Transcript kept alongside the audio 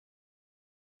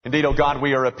Indeed, O God,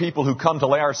 we are a people who come to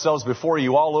lay ourselves before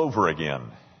you all over again.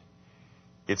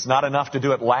 It's not enough to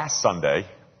do it last Sunday,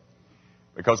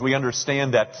 because we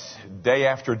understand that day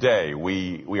after day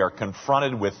we are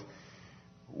confronted with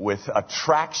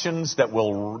attractions that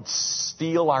will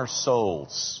steal our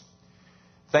souls.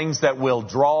 Things that will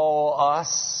draw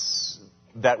us,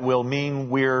 that will mean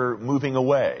we're moving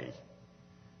away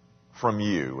from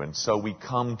you. And so we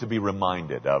come to be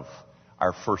reminded of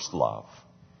our first love.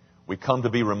 We come to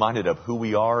be reminded of who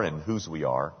we are and whose we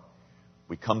are.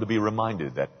 We come to be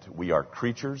reminded that we are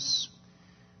creatures.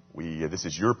 This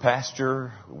is your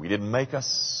pasture. We didn't make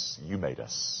us. You made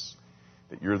us.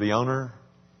 That you're the owner.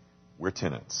 We're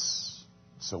tenants.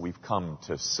 So we've come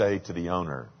to say to the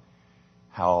owner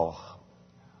how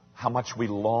much we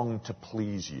long to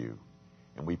please you.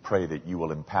 And we pray that you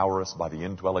will empower us by the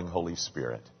indwelling Holy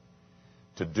Spirit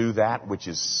to do that which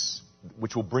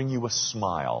will bring you a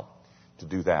smile, to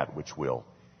do that which will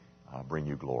bring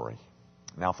you glory.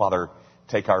 Now, Father,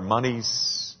 take our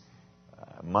monies.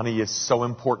 Money is so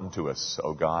important to us,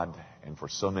 oh God, and for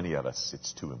so many of us,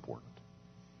 it's too important.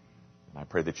 And I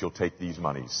pray that you'll take these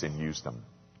monies and use them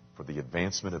for the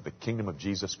advancement of the kingdom of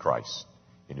Jesus Christ,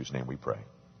 in whose name we pray.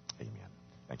 Amen.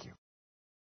 Thank you.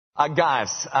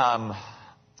 Guys, I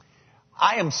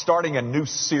am starting a new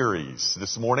series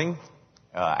this morning.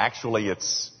 Actually,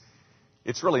 it's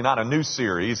really not a new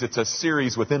series. It's a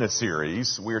series within a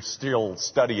series. We're still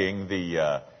studying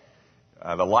the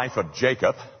life of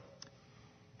Jacob.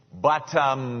 But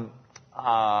I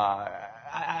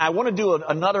want to do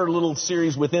another little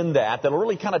series within that'll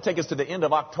really kind of take us to the end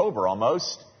of October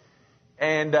almost.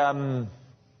 And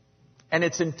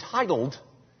it's entitled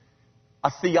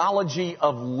A Theology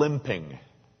of Limping.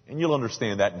 And you'll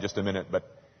understand that in just a minute. But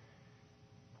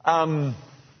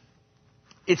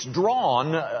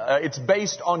it's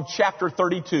based on chapter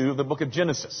 32 of the book of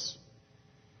Genesis.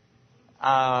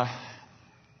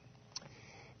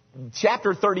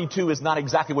 Chapter 32 is not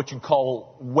exactly what you'd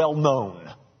call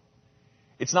well-known.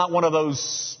 It's not one of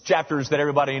those chapters that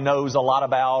everybody knows a lot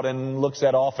about and looks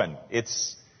at often.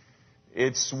 It's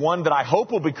one that I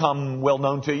hope will become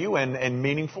well-known to you and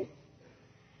meaningful.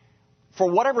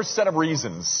 For whatever set of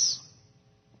reasons,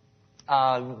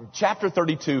 chapter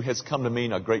 32 has come to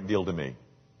mean a great deal to me.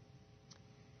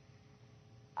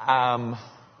 I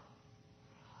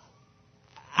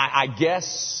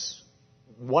guess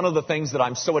one of the things that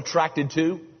I'm so attracted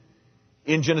to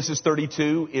in Genesis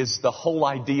 32 is the whole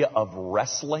idea of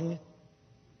wrestling.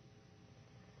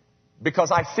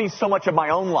 Because I see so much of my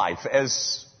own life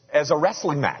as a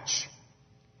wrestling match.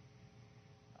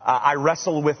 I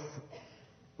wrestle with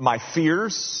my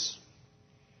fears.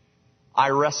 I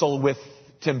wrestle with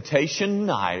temptation.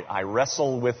 I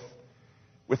wrestle with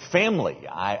family.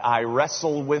 I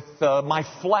wrestle with my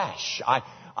flesh.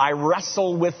 I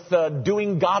wrestle with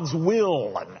doing God's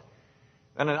will and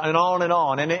on and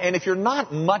on. And if you're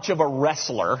not much of a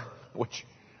wrestler, which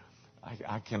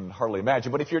I can hardly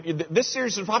imagine, but this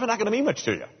series is probably not going to mean much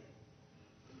to you.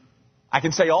 I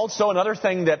can say also another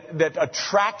thing that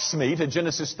attracts me to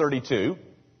Genesis 32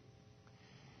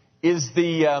 is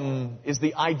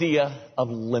the idea of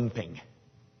limping.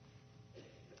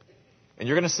 And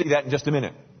you're going to see that in just a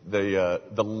minute,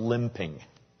 the limping.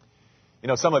 You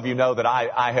know, some of you know that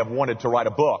I have wanted to write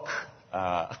a book.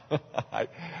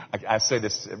 I say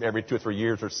this every 2 or 3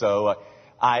 years or so.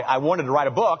 I wanted to write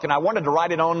a book, and I wanted to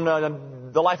write it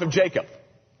on the life of Jacob.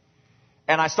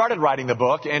 And I started writing the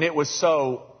book, and it was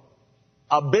so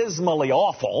abysmally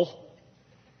awful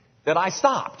that I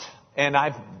stopped. And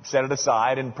I've set it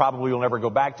aside and probably will never go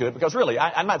back to it, because really,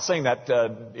 I'm not saying that,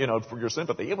 for your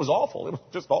sympathy. It was awful. It was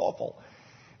just awful.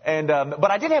 And,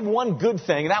 but I did have one good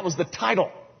thing, and that was the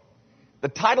title. The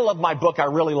title of my book I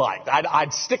really liked.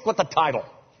 I'd stick with the title.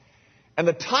 And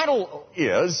the title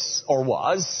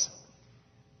was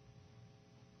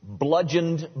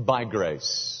Bludgeoned by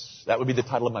Grace. That would be the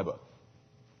title of my book.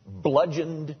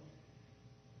 Bludgeoned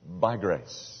by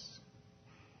Grace.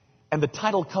 And the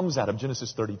title comes out of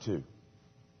Genesis 32.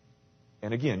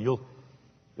 And again, you'll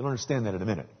understand that in a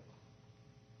minute.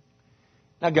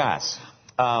 Now, guys,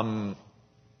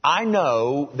 I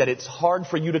know that it's hard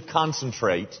for you to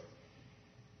concentrate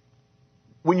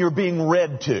when you're being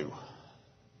read to.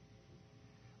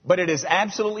 But it is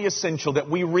absolutely essential that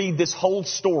we read this whole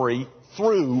story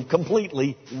through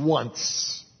completely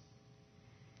once.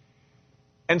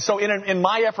 And so in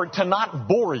my effort to not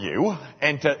bore you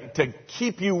and to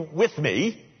keep you with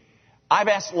me, I've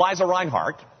asked Liza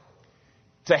Reinhardt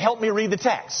to help me read the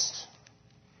text.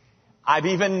 I've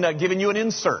even given you an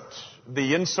insert.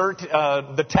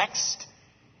 The text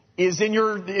is in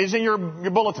your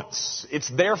bulletins. It's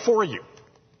there for you.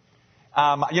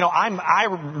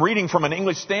 I'm reading from an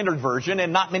English Standard Version,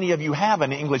 and not many of you have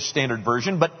an English Standard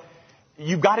Version, but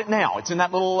you've got it now. It's in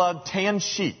that little tan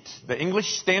sheet, the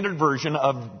English Standard Version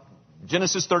of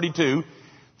Genesis 32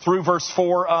 through verse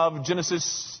 4 of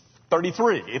Genesis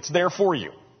 33. It's there for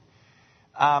you.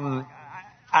 I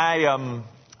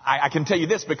can tell you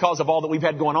this, because of all that we've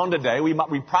had going on today,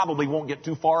 we probably won't get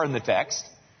too far in the text.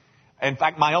 In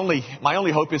fact, my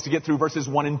only hope is to get through verses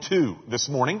 1 and 2 this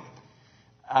morning.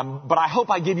 But I hope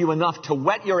I give you enough to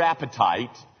whet your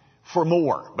appetite for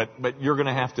more. But you're going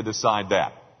to have to decide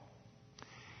that.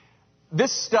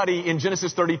 This study in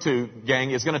Genesis 32,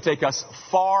 gang, is going to take us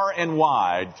far and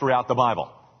wide throughout the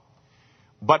Bible.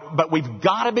 But we've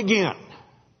got to begin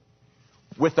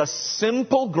with a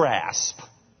simple grasp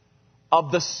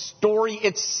of the story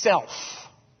itself.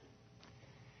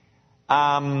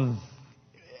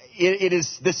 It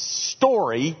is this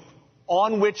story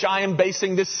on which I am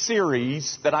basing this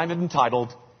series that I've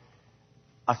entitled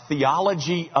A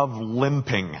Theology of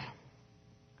Limping.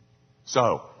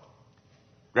 So,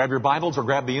 grab your Bibles or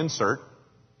grab the insert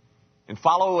and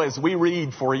follow as we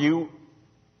read for you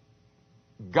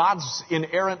God's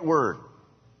inerrant word.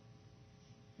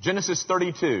 Genesis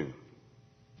 32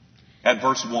 at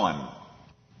verse 1.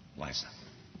 Liza.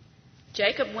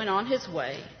 Jacob went on his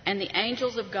way, and the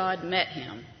angels of God met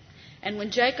him. And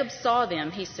when Jacob saw them,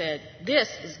 he said, "This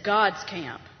is God's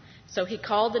camp." So he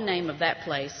called the name of that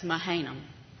place Mahanaim.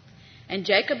 And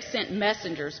Jacob sent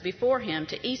messengers before him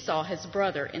to Esau his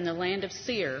brother in the land of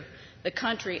Seir, the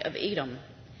country of Edom,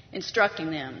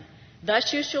 instructing them,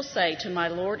 "Thus you shall say to my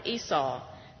lord Esau,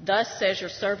 Thus says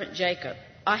your servant Jacob,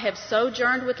 I have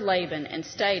sojourned with Laban and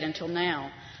stayed until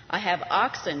now. I have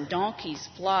oxen, donkeys,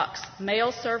 flocks,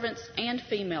 male servants and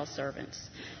female servants.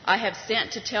 I have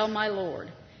sent to tell my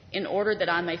lord, in order that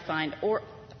I may find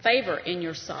favor in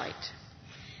your sight."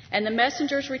 And the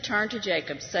messengers returned to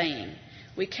Jacob, saying,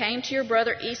 "We came to your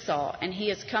brother Esau, and he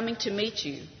is coming to meet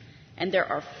you, and there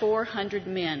are 400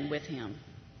 men with him."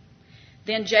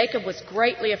 Then Jacob was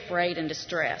greatly afraid and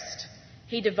distressed.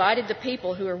 He divided the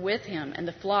people who were with him and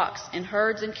the flocks and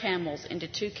herds and camels into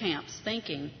 2 camps,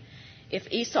 thinking, "If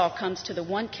Esau comes to the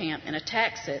one camp and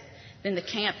attacks it, then the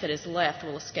camp that is left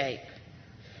will escape."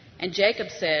 And Jacob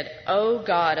said, "O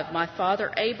God of my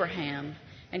father Abraham,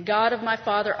 and God of my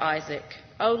father Isaac,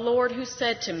 O Lord, who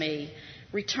said to me,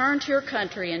 Return to your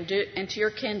country and to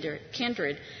your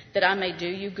kindred, that I may do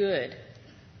you good.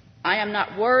 I am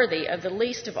not worthy of the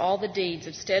least of all the deeds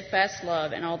of steadfast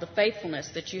love and all the faithfulness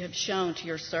that you have shown to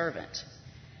your servant.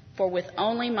 For with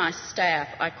only my staff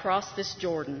I crossed this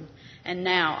Jordan, and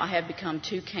now I have become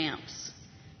 2 camps.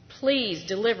 Please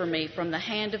deliver me from the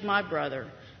hand of my brother,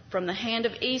 from the hand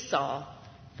of Esau,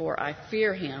 for I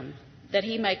fear him, that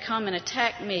he may come and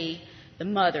attack me, the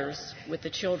mothers, with the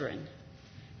children.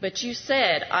 But you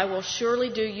said, I will surely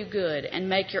do you good and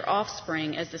make your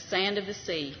offspring as the sand of the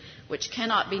sea, which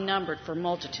cannot be numbered for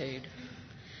multitude."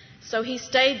 So he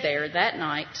stayed there that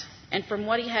night, and from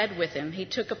what he had with him, he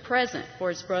took a present for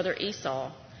his brother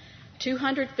Esau,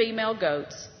 200 female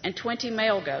goats and 20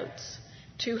 male goats,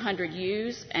 200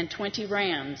 ewes and 20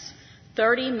 rams,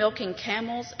 30 milking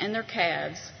camels and their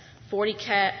calves, 40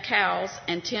 cows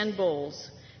and 10 bulls,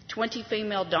 20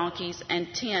 female donkeys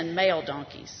and 10 male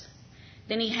donkeys.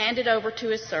 Then he handed over to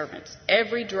his servants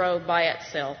every drove by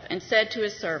itself, and said to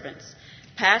his servants,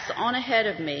 "Pass on ahead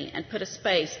of me and put a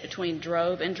space between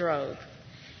drove and drove."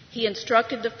 He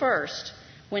instructed the first,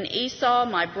 "When Esau,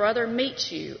 my brother, meets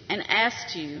you and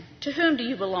asks you, 'To whom do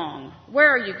you belong? Where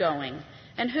are you going?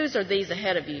 And whose are these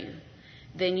ahead of you?'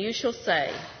 Then you shall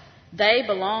say, 'They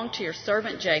belong to your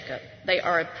servant Jacob. They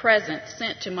are a present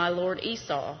sent to my lord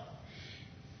Esau.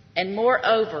 And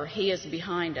moreover, he is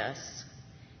behind us.'"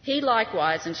 He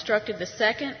likewise instructed the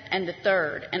second and the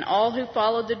third, and all who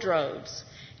followed the droves.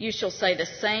 "You shall say the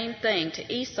same thing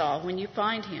to Esau when you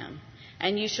find him.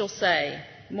 And you shall say,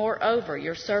 'Moreover,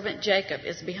 your servant Jacob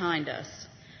is behind us.'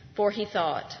 For he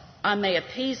thought, 'I may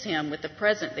appease him with the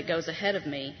present that goes ahead of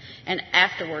me, and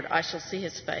afterward I shall see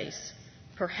his face.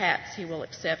 Perhaps he will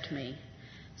accept me.'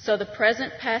 So the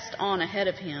present passed on ahead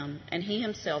of him, and he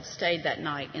himself stayed that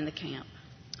night in the camp.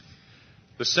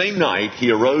 The same night he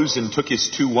arose and took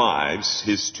his 2 wives,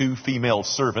 his 2 female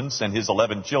servants, and his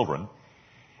 11 children,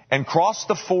 and crossed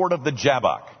the ford of the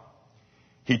Jabbok.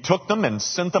 He took them and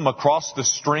sent them across the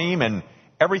stream and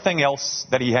everything else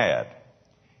that he had.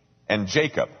 And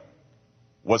Jacob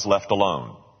was left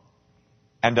alone.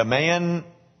 And a man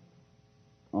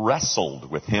wrestled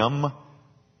with him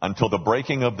until the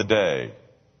breaking of the day.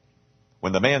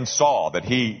 When the man saw that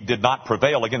he did not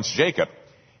prevail against Jacob,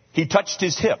 he touched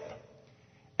his hip.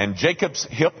 And Jacob's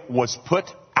hip was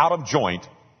put out of joint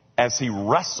as he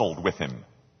wrestled with him.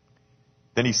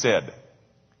 Then he said,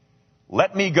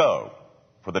 "Let me go,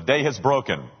 for the day has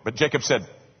broken." But Jacob said,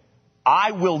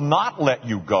 "I will not let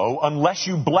you go unless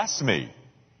you bless me."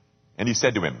 And he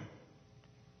said to him,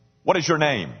 "What is your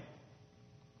name?"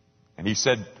 And he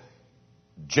said,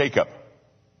 "Jacob."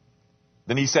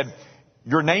 Then he said,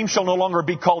 "Your name shall no longer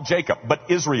be called Jacob, but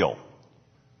Israel.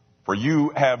 For you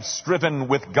have striven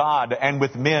with God and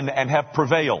with men and have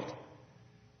prevailed."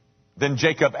 Then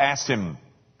Jacob asked him,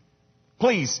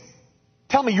 "Please,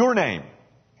 tell me your name."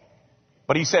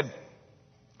 But he said,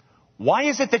 "Why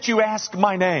is it that you ask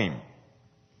my name?"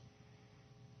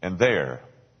 And there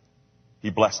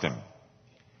he blessed him.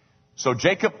 So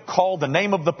Jacob called the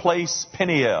name of the place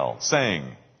Peniel, saying,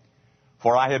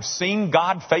 "For I have seen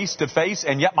God face to face,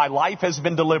 and yet my life has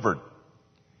been delivered."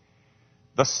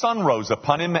 The sun rose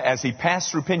upon him as he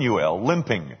passed through Peniel,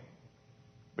 limping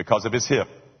because of his hip.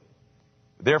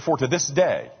 Therefore, to this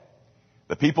day,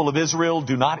 the people of Israel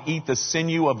do not eat the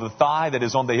sinew of the thigh that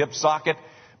is on the hip socket,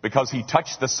 because he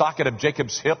touched the socket of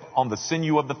Jacob's hip on the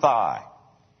sinew of the thigh.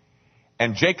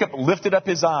 And Jacob lifted up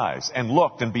his eyes and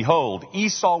looked, and behold,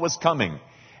 Esau was coming,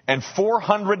 and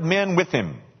 400 men with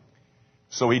him.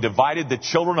 So he divided the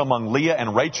children among Leah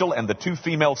and Rachel and the 2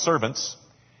 female servants,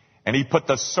 and he put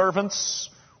the servants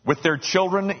with their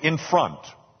children in front,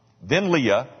 then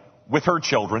Leah with her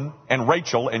children, and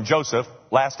Rachel and Joseph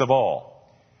last of all.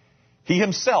 He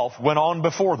himself went on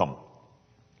before them,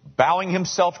 bowing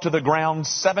himself to the ground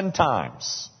 7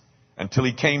 times until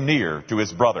he came near to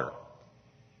his brother.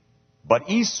 But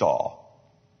Esau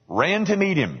ran to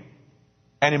meet him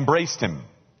and embraced him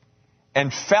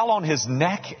and fell on his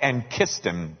neck and kissed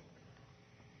him,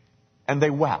 and they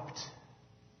wept.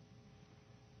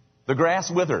 The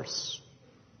grass withers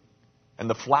and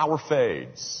the flower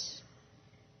fades,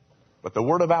 but the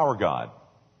word of our God,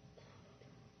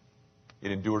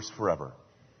 it endures forever.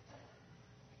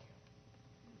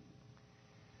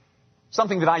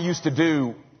 Something that I used to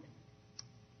do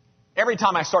every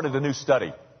time I started a new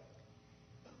study.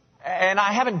 And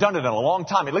I haven't done it in a long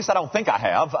time. At least I don't think I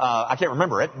have. I can't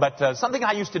remember it. But something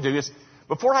I used to do is,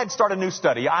 before I'd start a new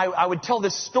study, I would tell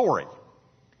this story.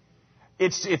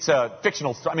 It's a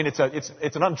fictional story. I mean,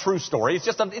 it's an untrue story. It's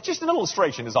just an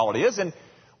illustration is all it is. And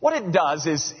what it does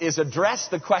is address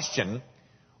the question,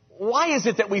 why is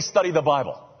it that we study the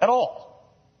Bible at all?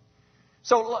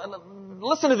 So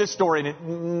listen to this story, and it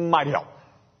might help.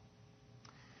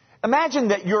 Imagine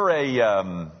that you're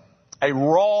a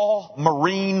raw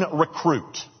Marine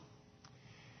recruit,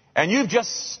 and you've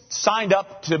just signed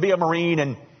up to be a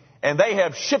Marine, and they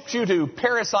have shipped you to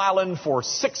Paris Island for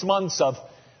 6 months of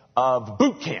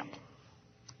boot camp.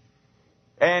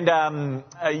 And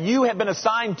you have been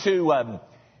assigned to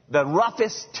the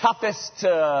roughest, toughest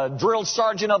drill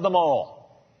sergeant of them all.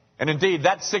 And indeed,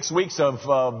 that 6 weeks of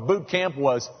boot camp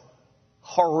was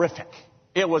horrific.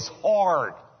 It was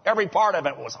hard. Every part of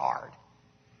it was hard.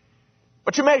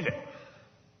 But you made it.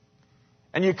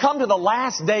 And you come to the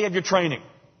last day of your training.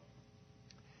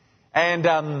 And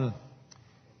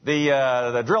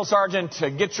the drill sergeant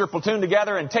gets your platoon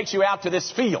together and takes you out to this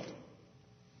field.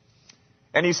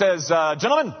 And he says,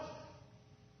 "Gentlemen,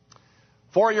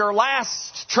 for your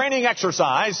last training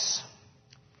exercise,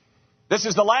 this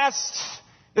is the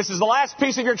last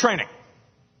piece of your training.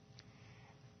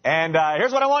 And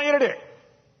here's what I want you to do.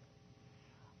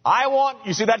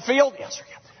 You see that field? Yes, sir.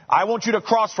 I want you to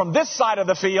cross from this side of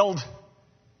the field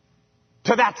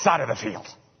to that side of the field."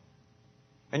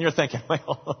 And you're thinking,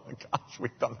 well, gosh,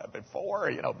 we've done that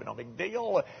before. No big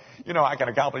deal. I can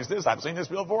accomplish this. I've seen this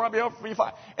before. I'll be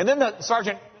fine. And then the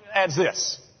sergeant adds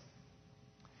this.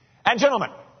 "And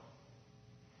gentlemen,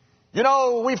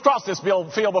 we've crossed this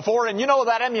field before, and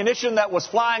that ammunition that was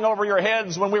flying over your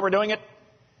heads when we were doing it?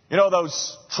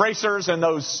 Those tracers and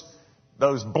those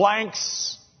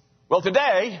blanks? Well,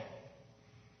 today,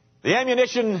 the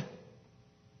ammunition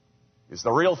is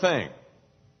the real thing.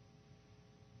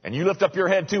 And you lift up your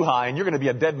head too high, and you're going to be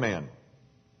a dead man.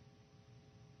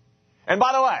 And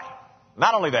by the way,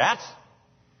 not only that,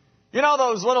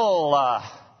 those little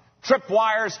trip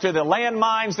wires to the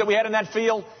landmines that we had in that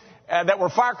field that were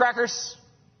firecrackers?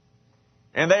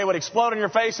 And they would explode in your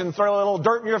face and throw a little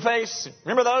dirt in your face.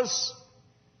 Remember those?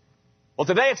 Well,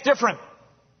 today it's different.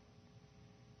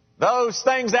 Those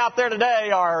things out there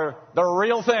today are the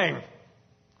real thing.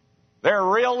 They're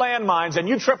real landmines, and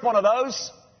you trip one of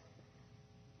those,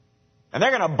 and they're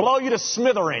going to blow you to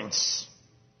smithereens.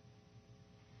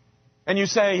 And you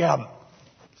say,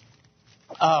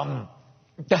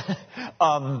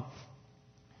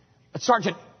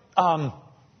 Sergeant, I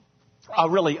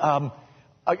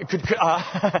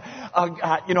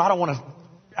don't want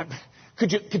to.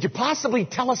 could you possibly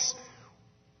tell us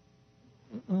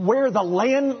where the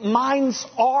landmines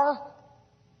are?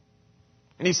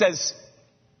 And he says,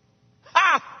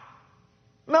 ha!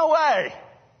 No way!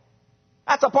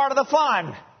 That's a part of the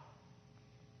fun.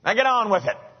 Now get on with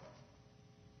it.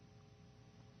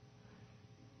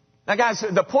 Now guys,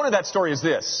 the point of that story is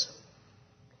this.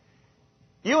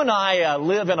 You and I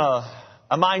live in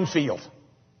a minefield.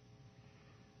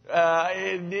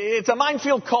 It's a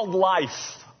minefield called life.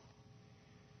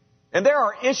 And there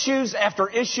are issues after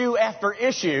issue after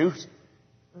issue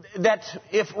that,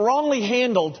 if wrongly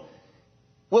handled,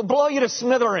 will blow you to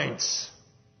smithereens.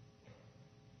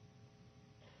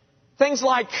 Things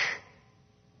like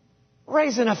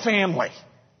raising a family.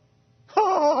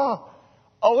 Oh,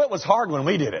 it was hard when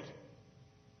we did it.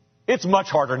 It's much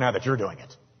harder now that you're doing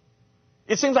it.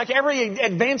 It seems like every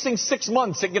advancing 6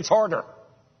 months it gets harder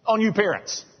on you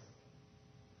parents.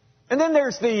 And then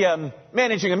there's the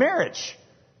managing a marriage.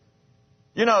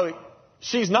 You know,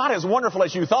 she's not as wonderful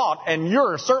as you thought, and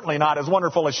you're certainly not as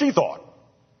wonderful as she thought.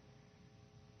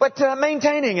 But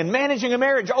maintaining and managing a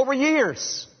marriage over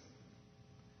years.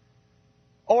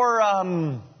 Or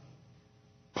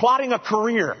plotting a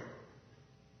career.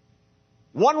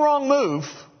 One wrong move,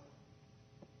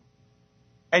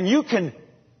 and you can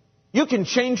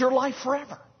change your life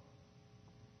forever.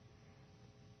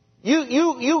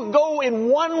 You go in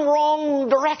one wrong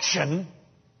direction,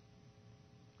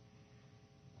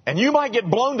 and you might get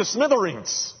blown to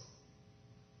smithereens.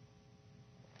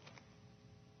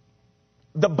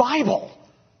 The Bible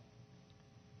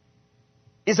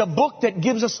is a book that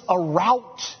gives us a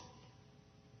route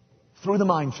through the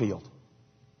minefield.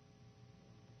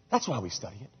 That's why we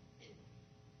study it.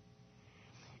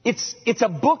 It's a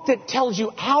book that tells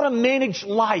you how to manage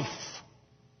life.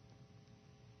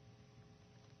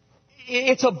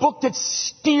 It's a book that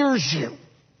steers you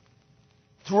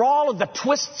through all of the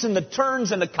twists and the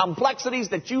turns and the complexities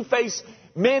that you face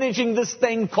managing this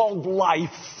thing called life.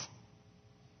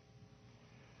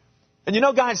 And you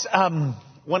know, guys,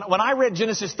 when I read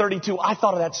Genesis 32, I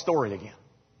thought of that story again.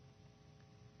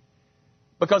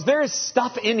 Because there is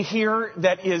stuff in here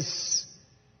that is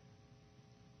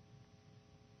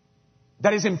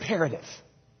imperative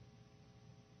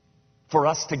for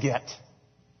us to get.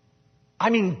 I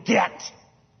mean, get.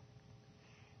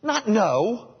 Not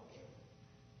know.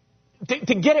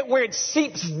 To get it where it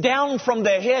seeps down from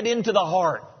the head into the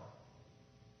heart.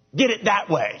 Get it that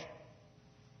way.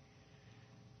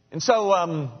 And so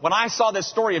when I saw this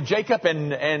story of Jacob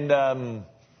and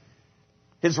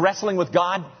his wrestling with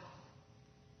God,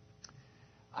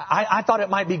 I thought it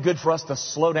might be good for us to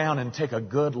slow down and take a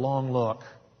good long look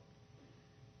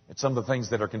at some of the things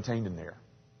that are contained in there.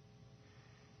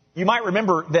 You might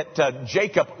remember that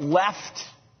Jacob left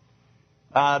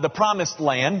the promised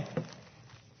land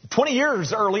 20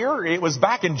 years earlier. It was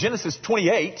back in Genesis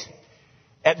 28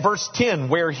 at verse 10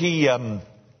 where he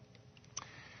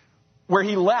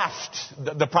left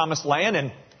the promised land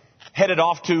and headed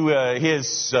off to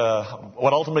his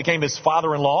what ultimately became his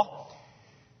father-in-law.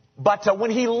 But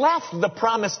when he left the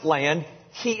promised land,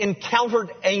 he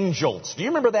encountered angels. Do you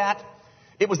remember that?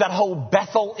 It was that whole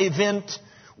Bethel event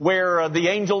where the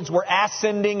angels were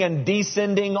ascending and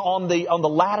descending on the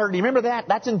ladder. Do you remember that?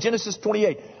 That's in Genesis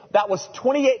 28. That was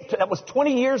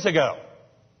 20 years ago.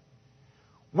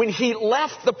 When he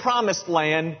left the promised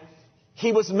land,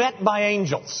 he was met by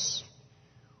angels.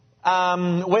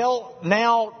 Well,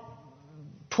 now,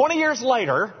 20 years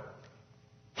later,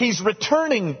 he's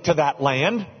returning to that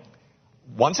land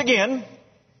once again.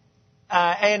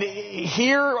 And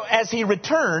here, as he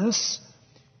returns,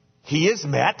 he is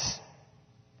met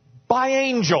by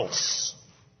angels.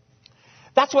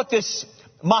 That's what this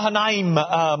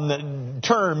Mahanaim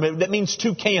term, that means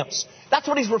two camps. That's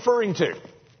what he's referring to.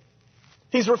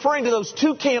 He's referring to those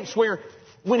two camps where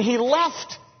when he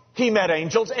left, he met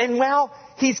angels, and now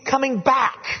he's coming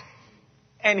back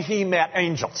and he met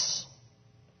angels.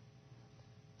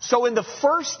 So in the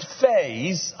first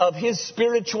phase of his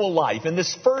spiritual life, in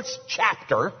this first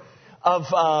chapter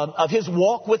of his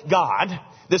walk with God,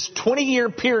 this 20-year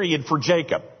period for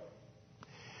Jacob,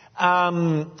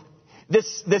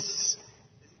 this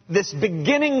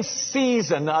beginning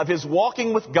season of his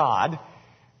walking with God,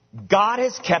 God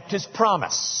has kept his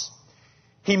promise.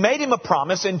 He made him a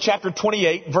promise in chapter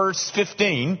 28, verse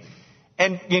 15.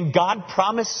 And God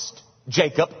promised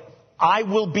Jacob, I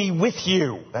will be with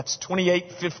you. That's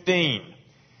 28:15.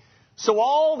 So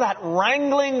all that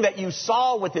wrangling that you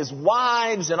saw with his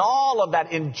wives and all of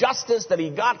that injustice that he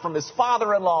got from his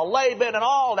father-in-law Laban and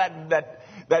all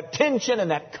that tension and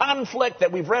that conflict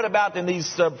that we've read about in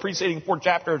these preceding 4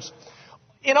 chapters,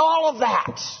 in all of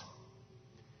that,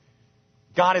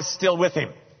 God is still with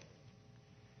him.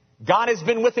 God has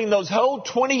been with him those whole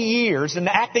 20 years and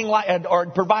acting like, or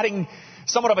providing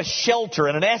somewhat of a shelter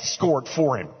and an escort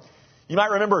for him. You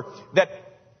might remember that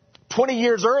 20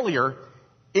 years earlier,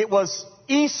 it was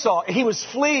Esau. He was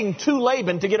fleeing to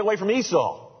Laban to get away from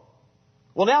Esau.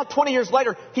 Well, now 20 years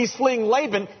later, he's fleeing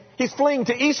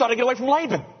to Esau to get away from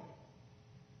Laban.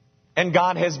 And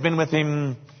God has been with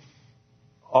him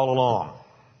all along.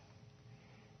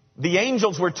 The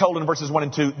angels, we're told in verses 1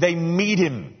 and 2, they meet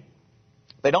him.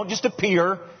 They don't just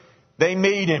appear, they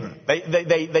meet him.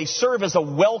 They serve as a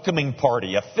welcoming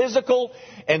party, a physical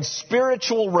and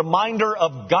spiritual reminder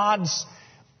of God's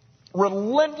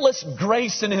relentless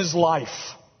grace in his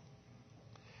life.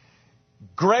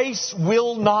 Grace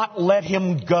will not let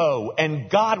him go, and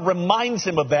God reminds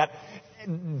him of that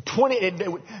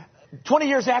 20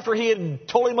 years after he had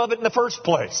told him of it in the first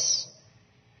place.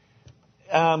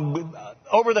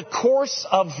 Over the course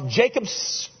of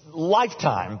Jacob's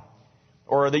lifetime,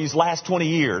 or these last 20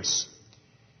 years,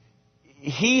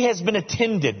 he has been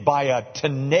attended by a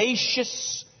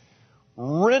tenacious,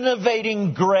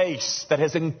 renovating grace that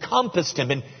has encompassed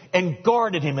him and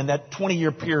guarded him in that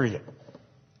 20-year period.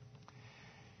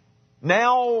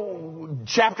 Now,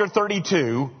 chapter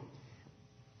 32,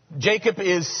 Jacob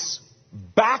is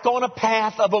back on a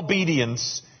path of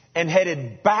obedience and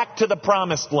headed back to the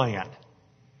promised land.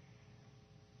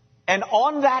 And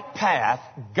on that path,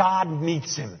 God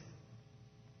meets him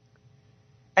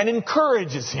and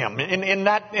encourages him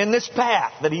in this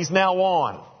path that he's now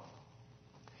on.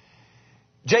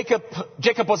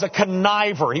 Jacob was a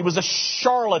conniver. He was a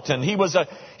charlatan. He was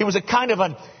a kind of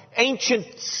an ancient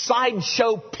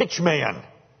sideshow pitchman.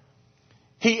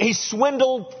 He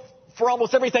swindled for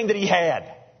almost everything that he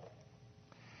had.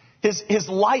 His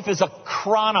life is a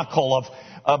chronicle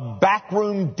of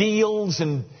backroom deals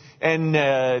and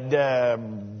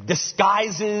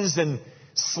disguises and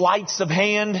sleights of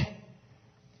hand.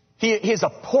 He is a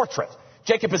portrait.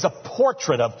 Jacob is a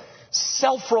portrait of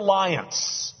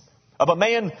self-reliance, of a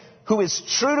man who is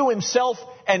true to himself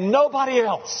and nobody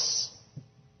else.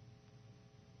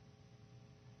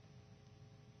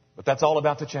 But that's all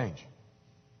about to change.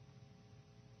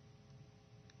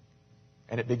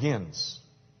 And it begins.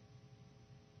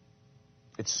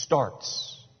 It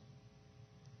starts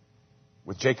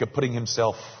with Jacob putting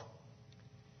himself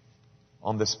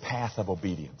on this path of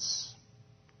obedience.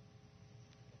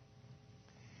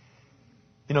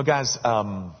 You know, guys,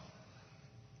 I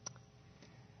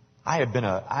have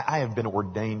been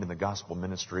ordained in the gospel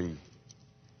ministry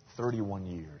 31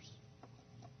 years.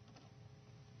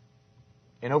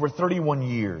 And over 31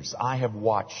 years, I have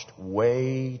watched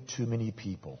way too many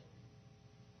people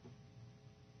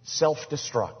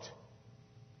self-destruct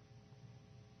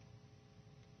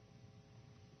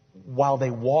while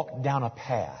they walk down a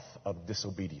path of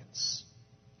disobedience.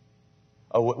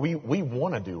 Oh, we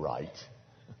want to do right,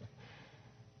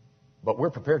 but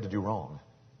we're prepared to do wrong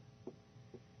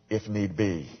if need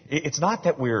be. It's not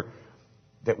that we're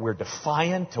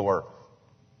defiant or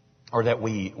that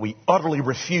we utterly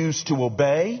refuse to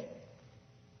obey.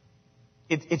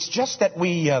 It's just that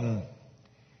we're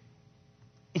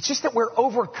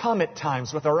overcome at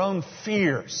times with our own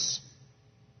fears.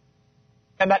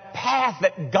 And that path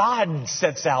that God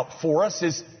sets out for us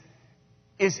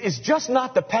is just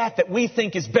not the path that we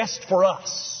think is best for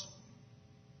us.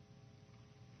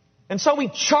 And so we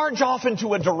charge off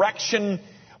into a direction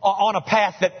on a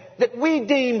path that we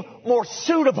deem more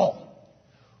suitable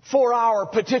for our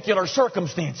particular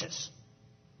circumstances.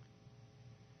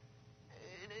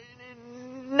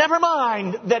 Never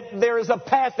mind that there is a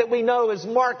path that we know is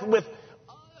marked with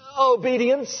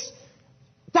obedience.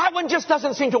 That one just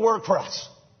doesn't seem to work for us.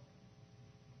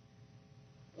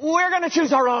 We're going to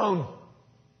choose our own.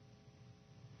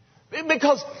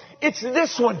 Because it's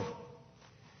this one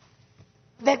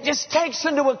that just takes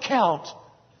into account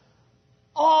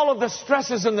all of the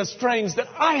stresses and the strains that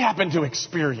I happen to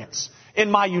experience in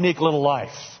my unique little life.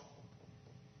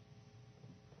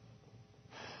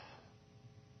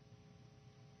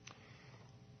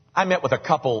 I met with a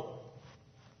couple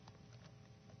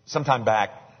sometime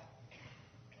back,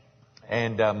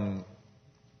 and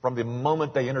from the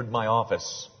moment they entered my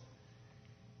office,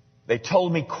 they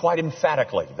told me quite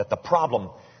emphatically that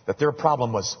their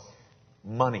problem was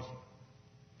money.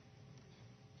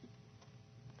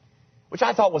 Which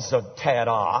I thought was a tad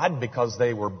odd because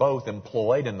they were both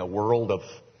employed in the world of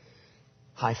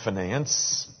high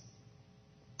finance.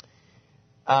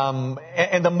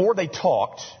 And the more they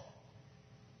talked,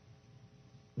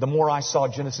 the more I saw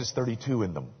Genesis 32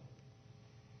 in them.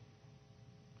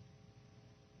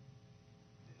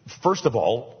 First of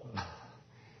all,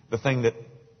 the thing that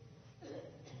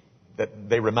that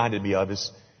they reminded me of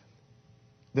is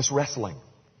this wrestling.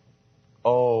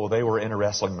 Oh, they were in a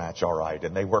wrestling match, all right,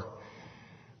 and they were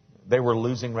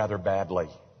losing rather badly.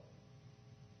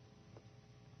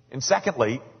 And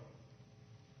secondly,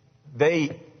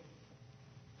 they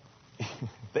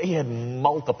had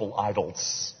multiple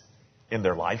idols in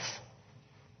their life,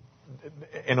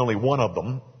 and only one of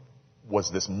them was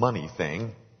this money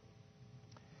thing.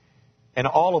 And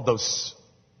all of those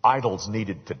idols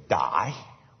needed to die.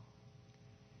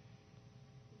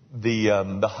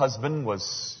 The husband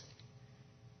was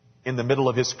in the middle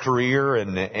of his career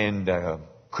and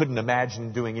couldn't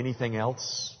imagine doing anything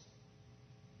else.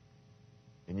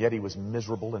 And yet he was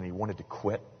miserable and he wanted to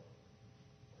quit.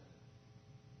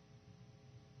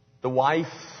 The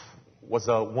wife was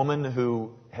a woman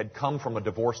who had come from a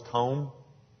divorced home.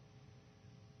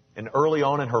 And early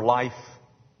on in her life,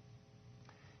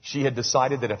 she had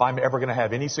decided that if I'm ever going to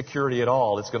have any security at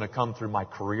all, it's going to come through my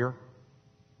career.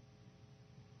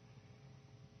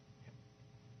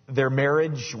 Their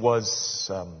marriage was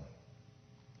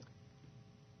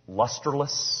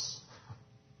lusterless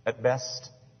at best.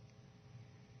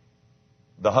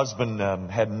 The husband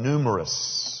had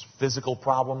numerous physical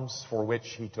problems for which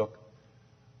he took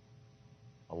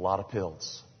a lot of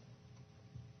pills.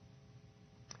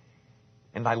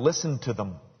 And I listened to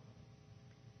them,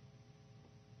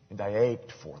 and I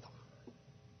ached for them.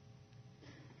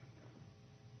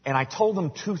 And I told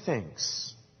them two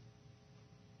things.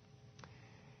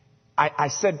 I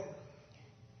said,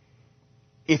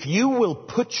 if you will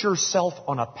put yourself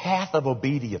on a path of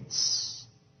obedience,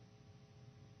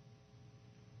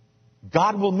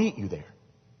 God will meet you there.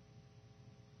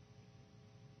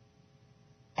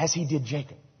 As He did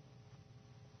Jacob.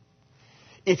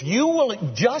 If you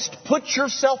will just put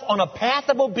yourself on a path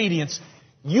of obedience,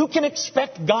 you can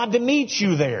expect God to meet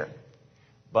you there.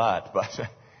 But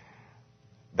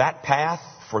that path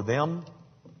for them,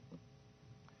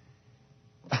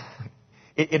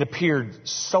 it appeared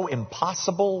so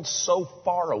impossible, so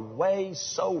far away,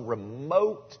 so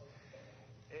remote.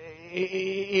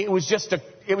 It was just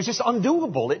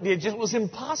undoable. It just was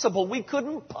impossible. We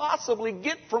couldn't possibly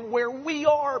get from where we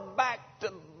are back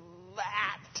to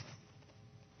that.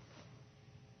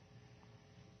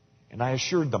 And I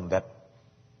assured them that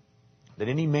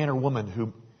any man or woman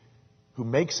who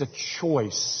makes a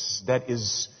choice that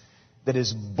is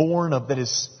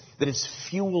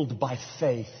fueled by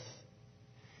faith,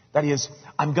 that is,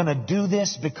 I'm going to do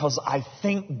this because I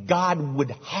think God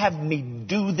would have me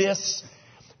do this.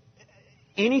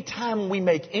 Anytime we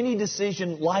make any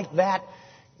decision like that,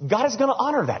 God is going to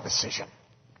honor that decision.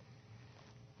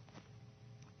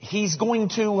 He's going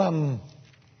to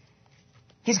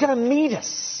meet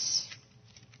us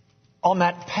on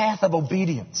that path of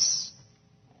obedience.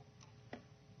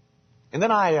 And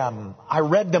then I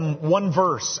read them one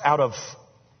verse out of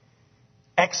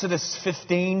Exodus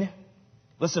 15.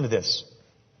 Listen to this.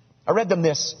 I read them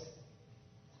this.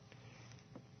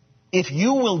 If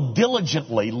you will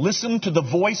diligently listen to the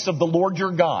voice of the Lord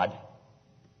your God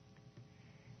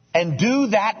and do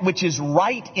that which is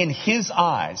right in His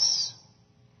eyes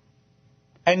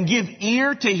and give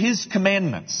ear to His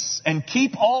commandments and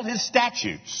keep all His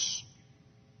statutes,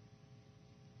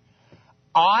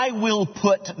 I will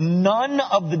put none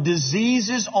of the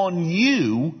diseases on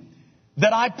you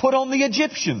that I put on the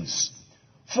Egyptians.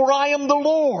 For I am the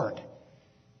Lord,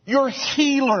 your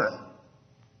healer.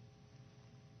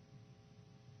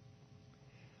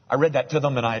 I read that to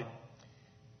them and I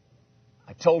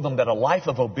told them that a life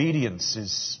of obedience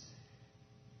is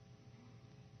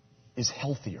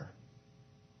healthier.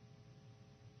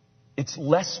 It's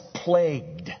less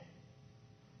plagued.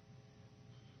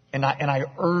 And I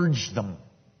urged them.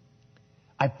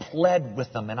 I pled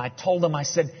with them and I told them, I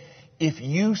said, if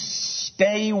you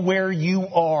stay where you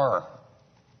are,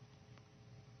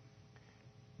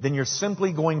 then you're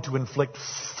simply going to inflict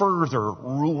further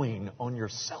ruin on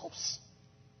yourselves.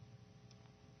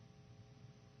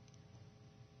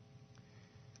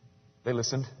 They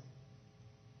listened.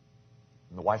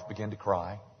 And the wife began to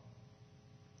cry.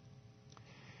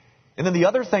 And then the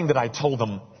other thing that I told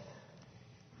them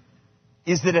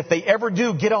is that if they ever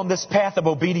do get on this path of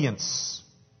obedience,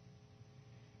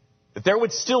 that there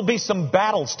would still be some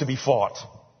battles to be fought.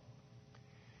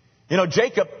 You know,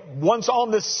 Jacob, once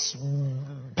on this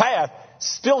path,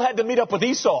 still had to meet up with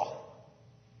Esau.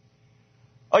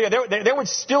 Oh yeah, there would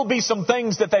still be some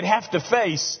things that they'd have to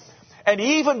face. And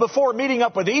even before meeting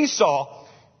up with Esau,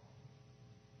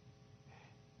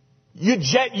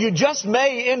 you just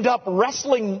may end up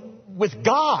wrestling with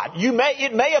God.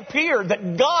 It may appear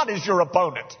that God is your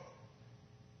opponent.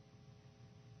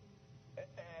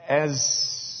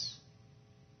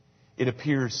 it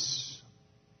appears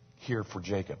here for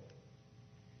Jacob.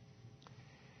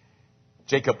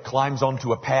 Jacob climbs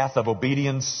onto a path of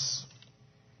obedience,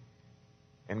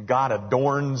 and God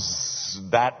adorns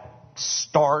that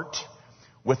start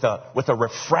with a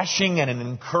refreshing and an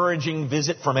encouraging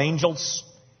visit from angels.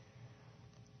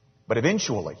 But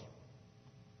eventually,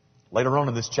 later on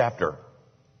in this chapter,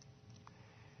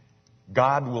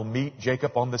 God will meet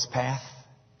Jacob on this path,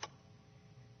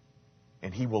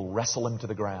 and He will wrestle him to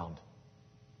the ground.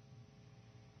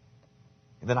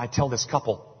 And then I tell this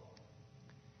couple,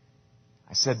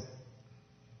 I said,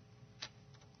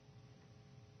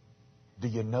 do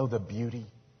you know the beauty?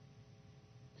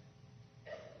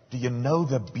 Do you know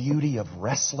the beauty of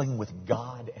wrestling with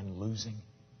God and losing?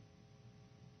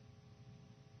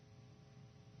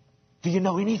 Do you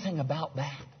know anything about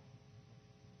that?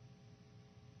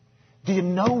 Do you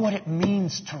know what it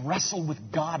means to wrestle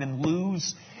with God and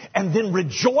lose and then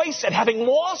rejoice at having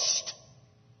lost?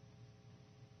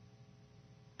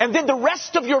 And then the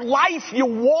rest of your life you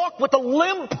walk with a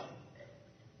limp.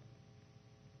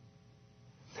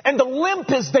 And the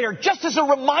limp is there just as a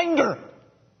reminder.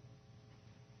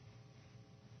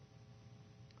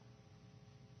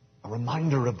 A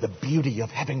reminder of the beauty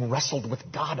of having wrestled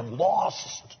with God and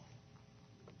lost.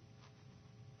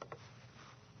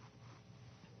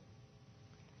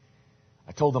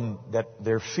 I told them that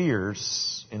their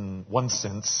fears, in one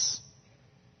sense,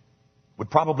 would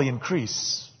probably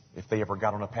increase if they ever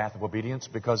got on a path of obedience,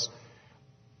 because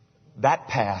that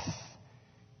path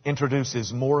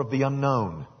introduces more of the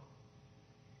unknown,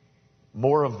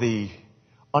 more of the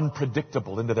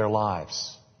unpredictable into their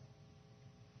lives.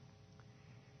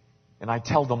 And I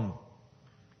tell them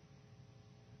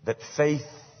that faith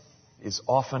is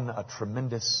often a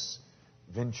tremendous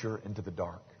venture into the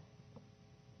dark.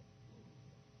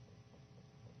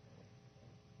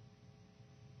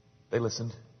 They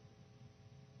listened.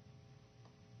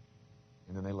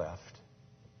 And then they left.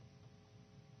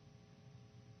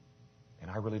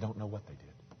 And I really don't know what they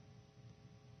did.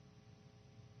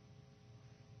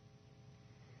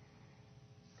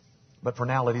 But for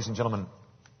now, ladies and gentlemen,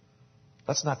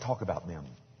 let's not talk about them.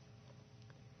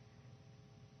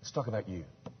 Let's talk about you.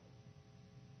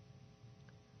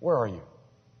 Where are you?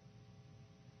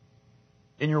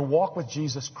 In your walk with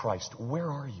Jesus Christ, where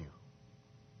are you?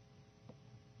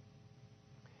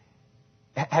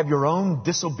 Have your own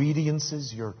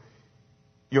disobediences,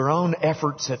 your own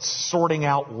efforts at sorting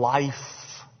out life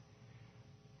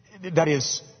that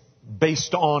is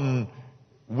based on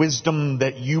wisdom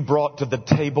that you brought to the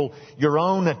table, your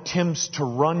own attempts to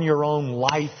run your own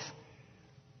life,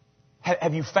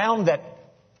 have you found that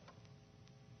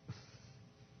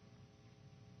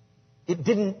it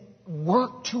didn't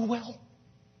work too well?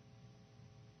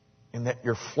 And that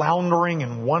you're floundering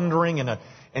and wondering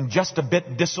and just a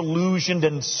bit disillusioned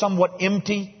and somewhat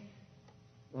empty,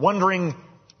 wondering,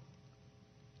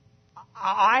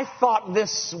 I thought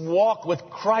this walk with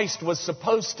Christ was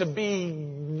supposed to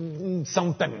be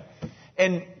something,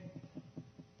 and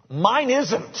mine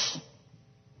isn't.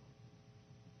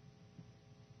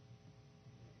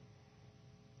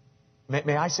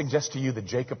 May I suggest to you the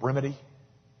Jacob remedy?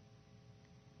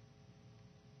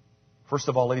 First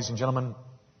of all, ladies and gentlemen,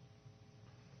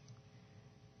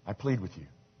 I plead with you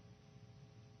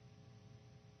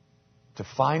to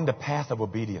find a path of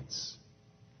obedience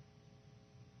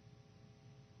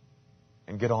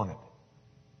and get on it.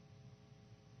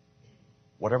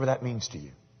 Whatever that means to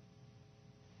you.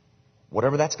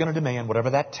 Whatever that's going to demand, whatever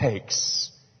that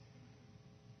takes,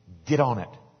 get on it.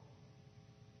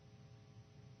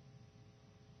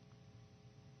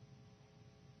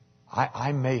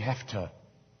 I may have to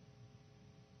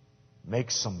make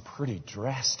some pretty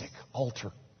drastic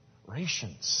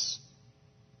alterations.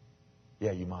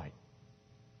 Yeah, you might.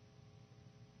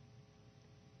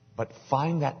 But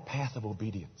find that path of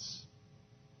obedience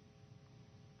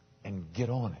and get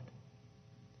on it.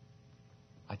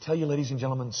 I tell you, ladies and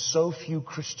gentlemen, so few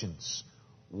Christians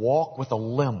walk with a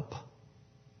limp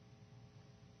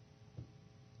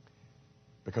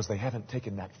because they haven't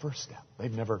taken that first step.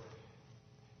 They've never...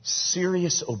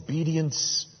 Serious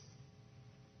obedience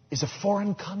is a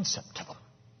foreign concept to them.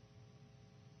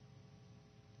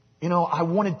 You know, I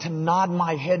wanted to nod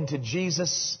my head to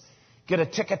Jesus, get a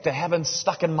ticket to heaven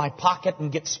stuck in my pocket,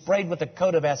 and get sprayed with a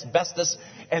coat of asbestos,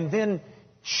 and then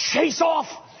chase off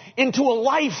into a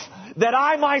life that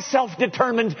I myself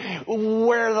determined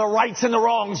where the rights and the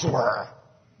wrongs were.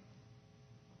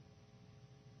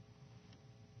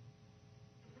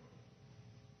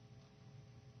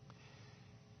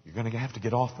 You're going to have to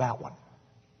get off that one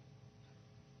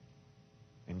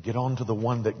and get on to the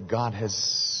one that God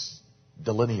has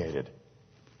delineated.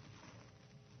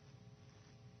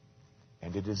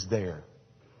 And it is there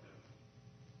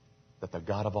that the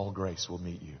God of all grace will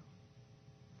meet you.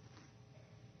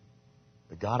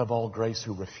 The God of all grace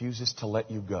who refuses to let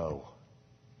you go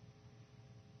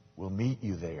will meet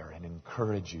you there and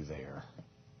encourage you there.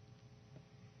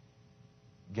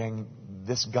 Gang,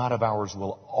 this God of ours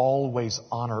will always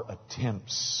honor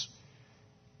attempts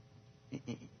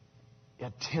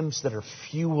that are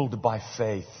fueled by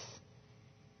faith,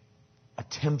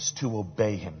 attempts to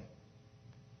obey Him.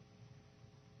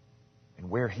 And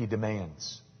where He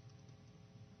demands,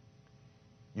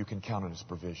 you can count on His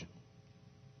provision.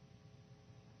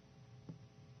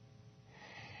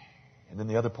 And then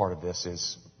the other part of this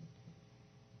is,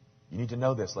 you need to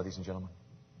know this, ladies and gentlemen.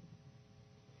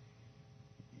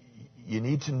 You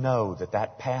need to know that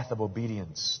that path of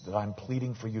obedience that I'm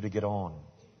pleading for you to get on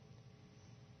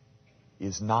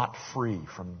is not free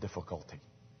from difficulty.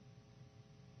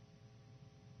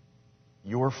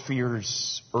 Your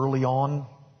fears early on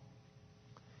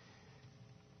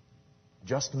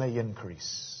just may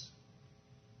increase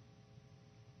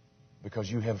because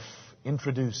you have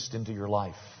introduced into your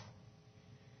life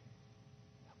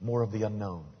more of the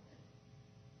unknown.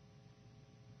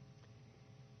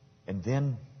 And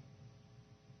then,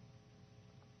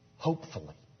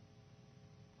 hopefully,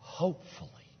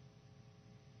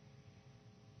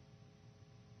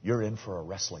 you're in for a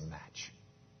wrestling match.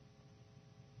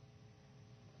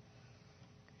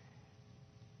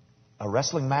 A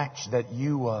wrestling match that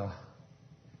you're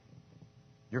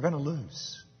going to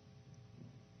lose.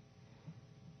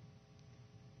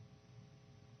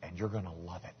 And you're going to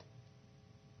love it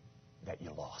that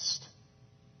you lost.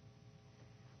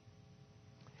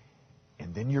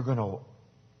 And then you're going to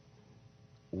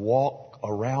walk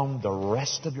around the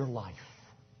rest of your life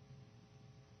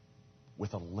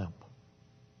with a limp.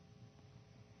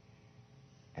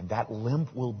 And that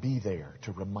limp will be there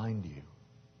to remind you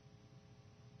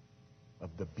of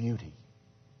the beauty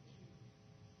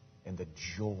and the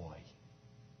joy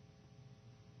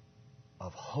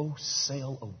of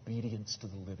wholesale obedience to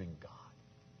the living God.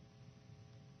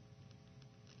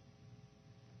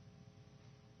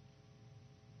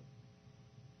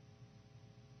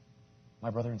 My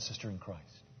brother and sister in Christ,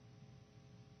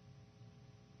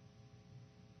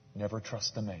 never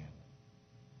trust a man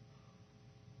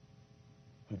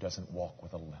who doesn't walk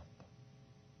with a limp.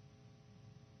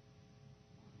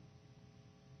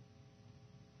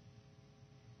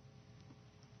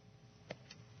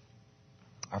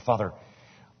 Our Father,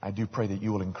 I do pray that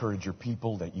you will encourage your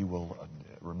people, that you will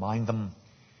remind them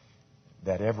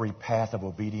that every path of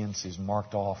obedience is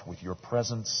marked off with your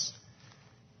presence,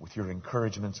 with your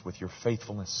encouragements, with your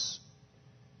faithfulness.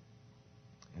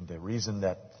 And the reason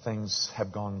that things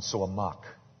have gone so amok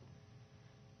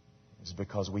is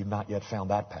because we've not yet found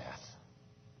that path.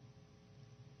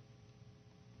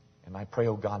 And I pray,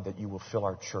 oh God, that you will fill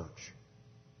our church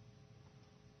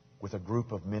with a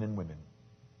group of men and women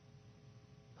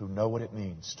who know what it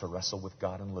means to wrestle with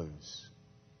God and lose,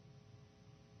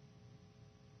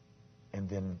 and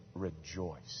then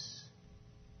rejoice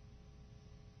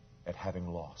at having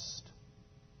lost.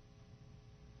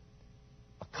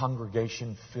 A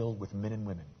congregation filled with men and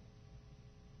women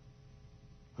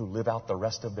who live out the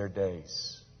rest of their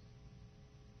days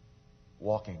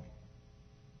walking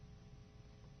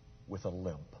with a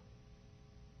limp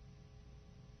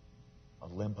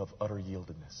of utter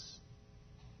yieldedness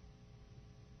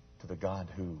to the God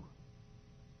who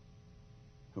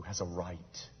has a right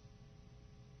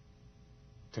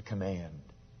to command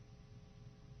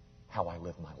how I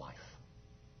live my life.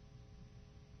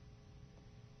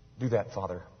 Do that,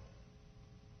 Father,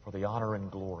 for the honor and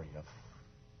glory of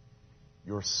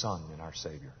your Son and our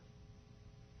Savior.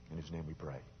 In His name we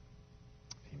pray.